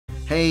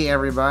Hey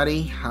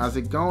everybody, how's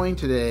it going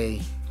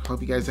today? Hope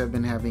you guys have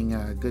been having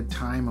a good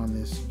time on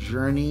this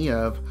journey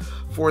of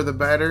For the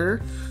Better,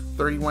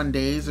 31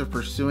 days of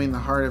pursuing the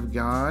heart of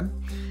God.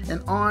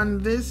 And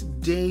on this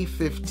day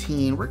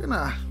 15, we're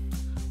gonna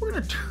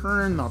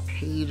turn the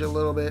page a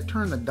little bit,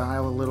 turn the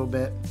dial a little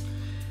bit.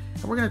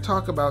 And we're gonna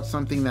talk about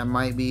something that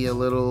might be a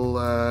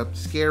little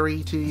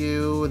scary to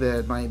you,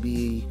 that might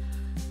be,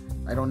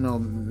 I don't know,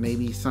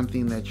 maybe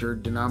something that your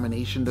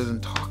denomination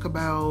doesn't talk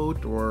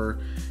about, or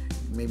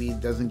maybe it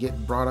doesn't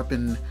get brought up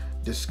in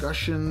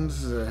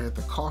discussions at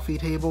the coffee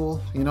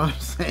table, you know what I'm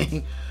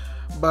saying?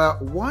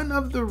 But one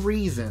of the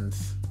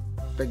reasons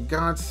that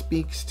God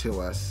speaks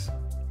to us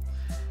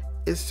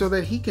is so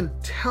that he can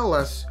tell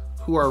us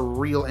who our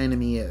real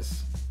enemy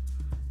is,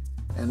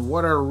 and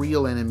what our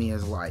real enemy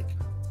is like,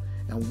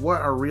 and what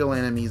our real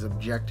enemy's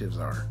objectives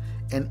are.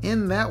 And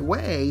in that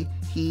way,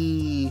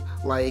 he,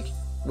 like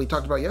we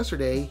talked about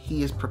yesterday,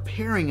 he is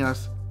preparing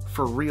us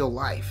for real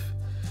life.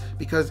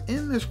 Because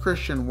in this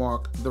Christian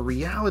walk, the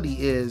reality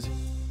is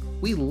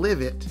we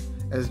live it,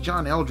 as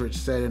John Eldredge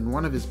said in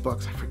one of his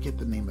books. I forget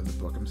the name of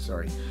the book, I'm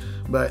sorry.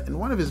 But in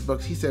one of his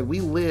books, he said, we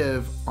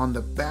live on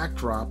the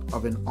backdrop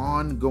of an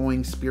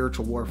ongoing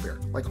spiritual warfare,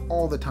 like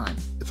all the time.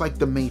 It's like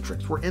the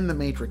Matrix. We're in the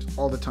Matrix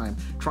all the time,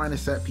 trying to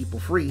set people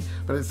free,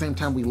 but at the same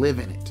time, we live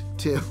in it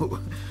too,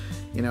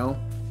 you know?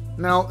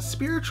 Now,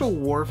 spiritual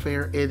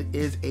warfare, it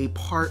is a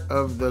part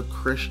of the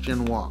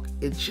Christian walk.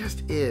 It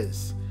just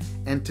is.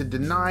 And to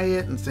deny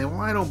it and say,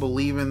 well, I don't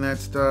believe in that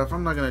stuff,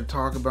 I'm not going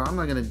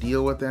to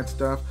deal with that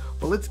stuff,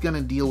 well, it's going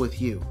to deal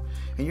with you.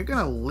 And you're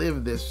going to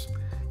live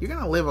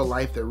a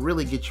life that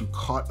really gets you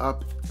caught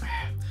up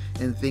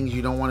in things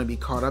you don't want to be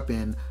caught up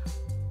in,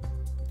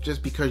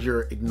 just because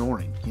you're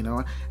ignoring, you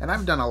know? And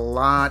I've done a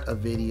lot of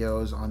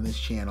videos on this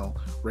channel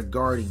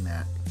regarding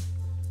that.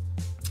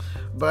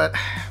 But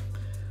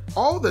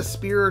all the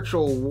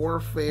spiritual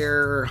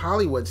warfare,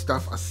 Hollywood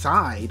stuff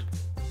aside,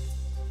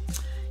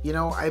 you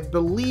know, I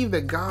believe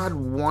that God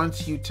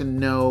wants you to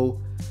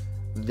know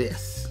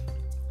this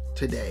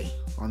today,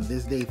 on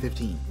this day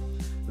 15,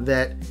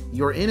 that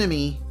your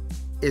enemy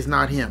is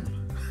not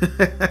him.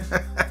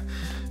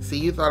 See,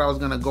 you thought I was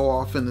going to go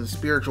off in the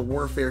spiritual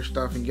warfare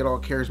stuff and get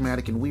all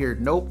charismatic and weird.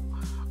 Nope.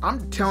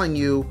 I'm telling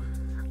you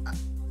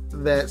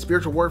that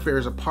spiritual warfare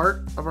is a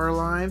part of our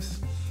lives,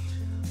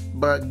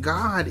 but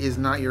God is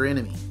not your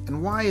enemy.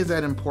 And why is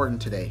that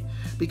important today?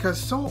 Because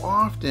so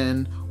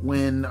often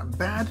when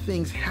bad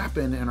things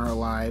happen in our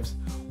lives,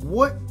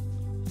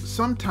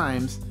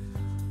 sometimes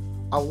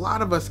a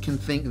lot of us can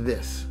think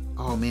this: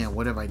 oh man,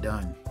 what have I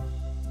done?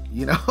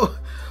 You know,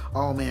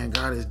 oh man,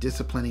 God is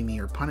disciplining me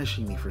or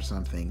punishing me for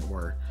something,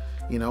 or,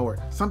 you know, or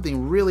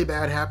something really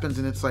bad happens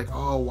and it's like,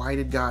 oh, why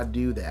did God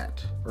do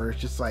that? Or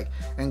it's just like,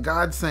 and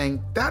God's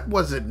saying, that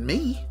wasn't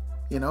me.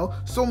 You know,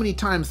 so many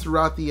times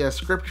throughout the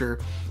scripture,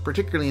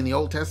 particularly in the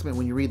Old Testament,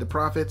 when you read the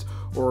prophets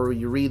or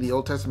you read the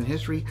Old Testament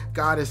history,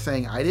 God is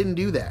saying, I didn't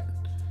do that.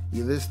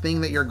 This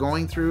thing that you're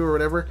going through or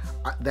whatever,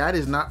 that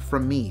is not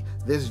from me.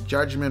 This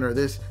judgment or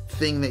this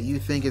thing that you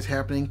think is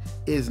happening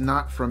is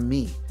not from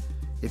me.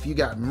 If you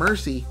got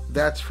mercy,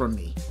 that's from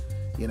me.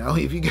 You know,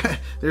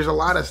 there's a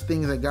lot of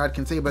things that God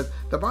can say, but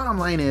the bottom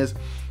line is,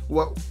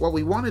 what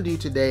we want to do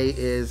today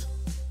is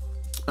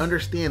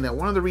understand that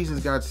one of the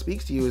reasons God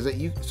speaks to you is that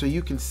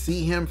you can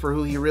see him for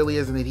who he really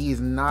is, and that he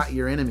is not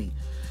your enemy.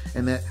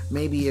 And that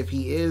maybe if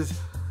he is,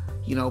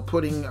 you know,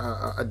 putting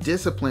a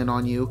discipline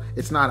on you,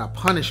 it's not a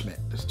punishment.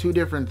 There's two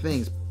different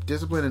things.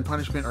 Discipline and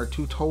punishment are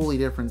two totally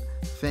different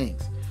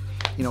things.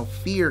 You know,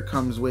 fear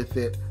comes with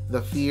it,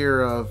 the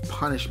fear of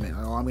punishment.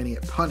 Oh, I'm going to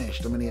get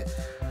punished. I'm going to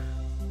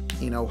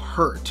get, you know,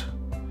 hurt,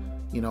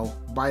 you know,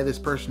 by this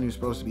person who's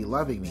supposed to be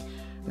loving me.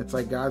 It's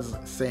like God's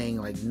saying,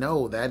 like,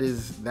 no, that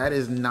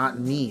is not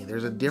me.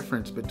 There's a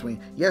difference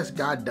between, yes,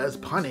 God does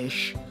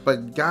punish,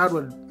 but God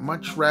would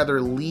much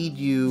rather lead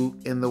you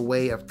in the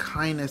way of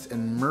kindness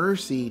and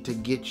mercy to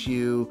get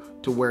you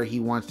to where he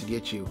wants to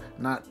get you,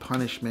 not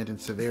punishment and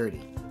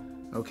severity.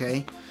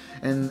 Okay?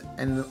 And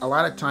a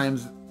lot of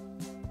times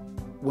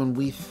when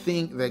we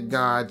think that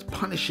God's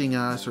punishing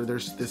us, or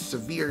there's this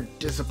severe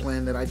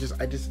discipline that I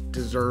just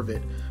deserve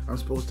it, I'm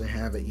supposed to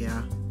have it,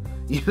 yeah.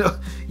 You know,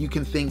 you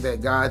can think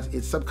that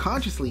it's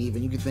subconsciously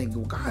even, you can think,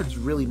 well, God's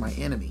really my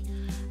enemy.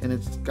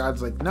 And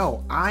God's like,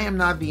 no, I am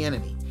not the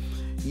enemy.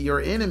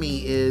 Your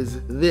enemy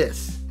is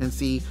this. And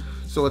see,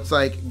 so it's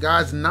like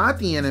God's not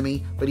the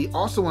enemy, but he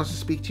also wants to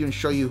speak to you and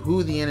show you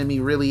who the enemy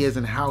really is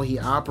and how he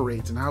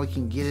operates and how he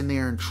can get in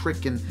there and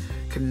trick and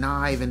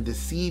connive and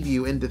deceive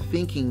you into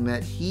thinking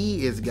that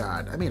he is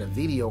God. I made a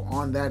video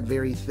on that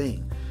very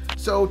thing.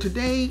 So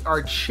today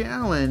our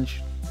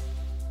challenge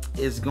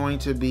is going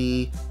to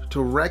be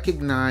to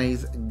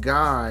recognize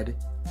God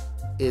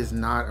is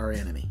not our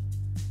enemy.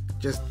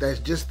 That's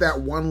just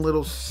that one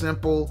little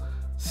simple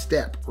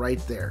step right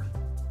there.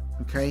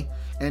 Okay?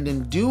 And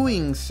in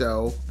doing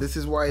so, this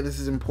is why this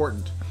is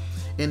important.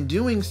 In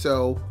doing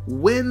so,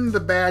 when the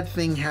bad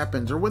thing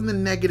happens, or when the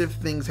negative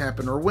things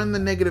happen, or when the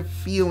negative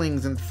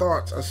feelings and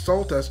thoughts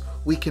assault us,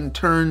 we can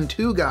turn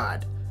to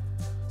God.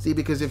 See,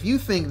 because if you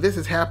think this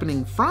is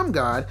happening from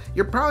God,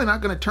 you're probably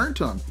not going to turn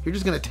to him. You're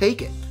just going to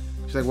take it.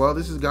 She's like, well,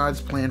 this is God's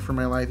plan for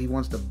my life. He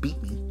wants to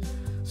beat me.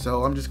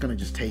 So I'm just going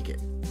to just take it.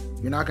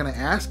 You're not going to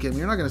ask him.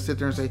 You're not going to sit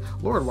there and say,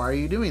 Lord, why are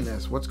you doing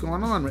this? What's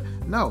going on?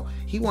 No,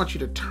 he wants you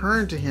to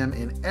turn to him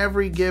in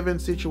every given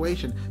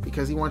situation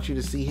because he wants you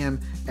to see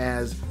him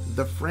as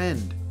the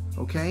friend.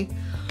 Okay?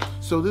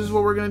 So this is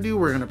what we're going to do.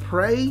 We're going to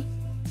pray.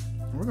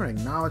 We're going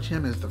to acknowledge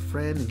him as the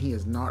friend, and he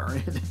is not our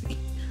enemy.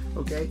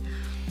 Okay?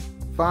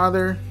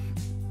 Father,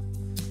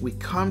 we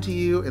come to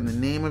you in the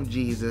name of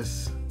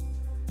Jesus,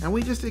 and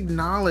we just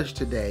acknowledge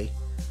today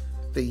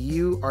that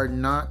you are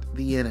not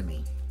the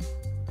enemy.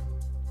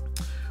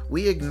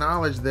 We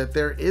acknowledge that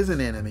there is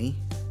an enemy,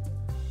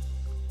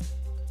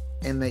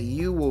 and that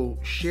you will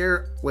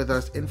share with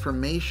us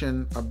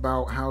information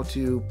about how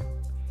to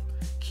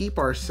keep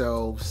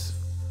ourselves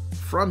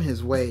from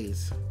his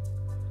ways.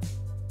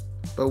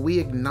 But we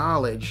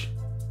acknowledge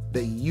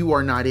that you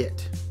are not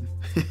it.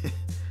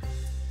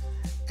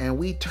 And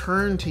we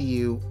turn to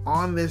you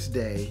on this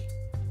day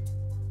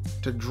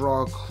to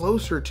draw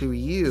closer to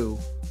you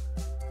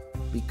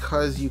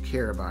because you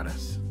care about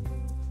us.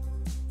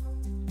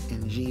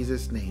 In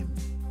Jesus' name,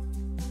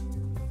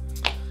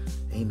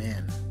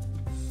 amen.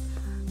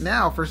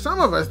 Now, for some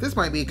of us, this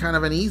might be kind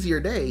of an easier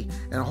day,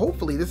 and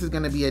hopefully this is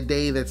going to be a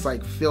day that's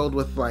like filled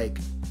with like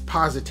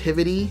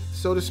positivity,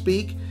 so to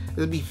speak.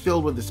 It'll be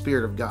filled with the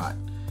Spirit of God,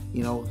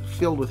 you know,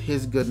 filled with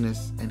his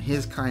goodness and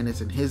his kindness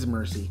and his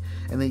mercy,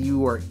 and that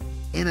you are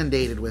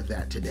inundated with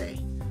that today.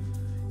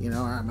 You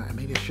know,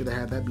 maybe I should have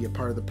had that be a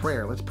part of the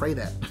prayer. Let's pray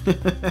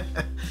that.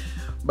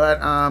 But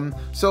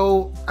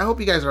so I hope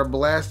you guys are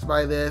blessed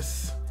by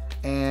this,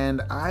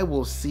 and I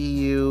will see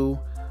you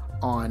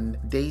on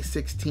day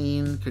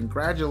 16.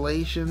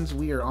 Congratulations,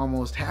 we are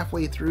almost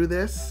halfway through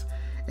this,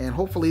 and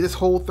hopefully this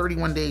whole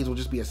 31 days will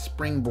just be a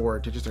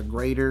springboard to just a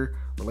greater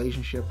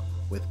relationship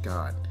with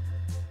God.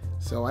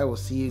 So I will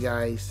see you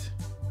guys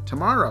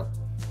tomorrow.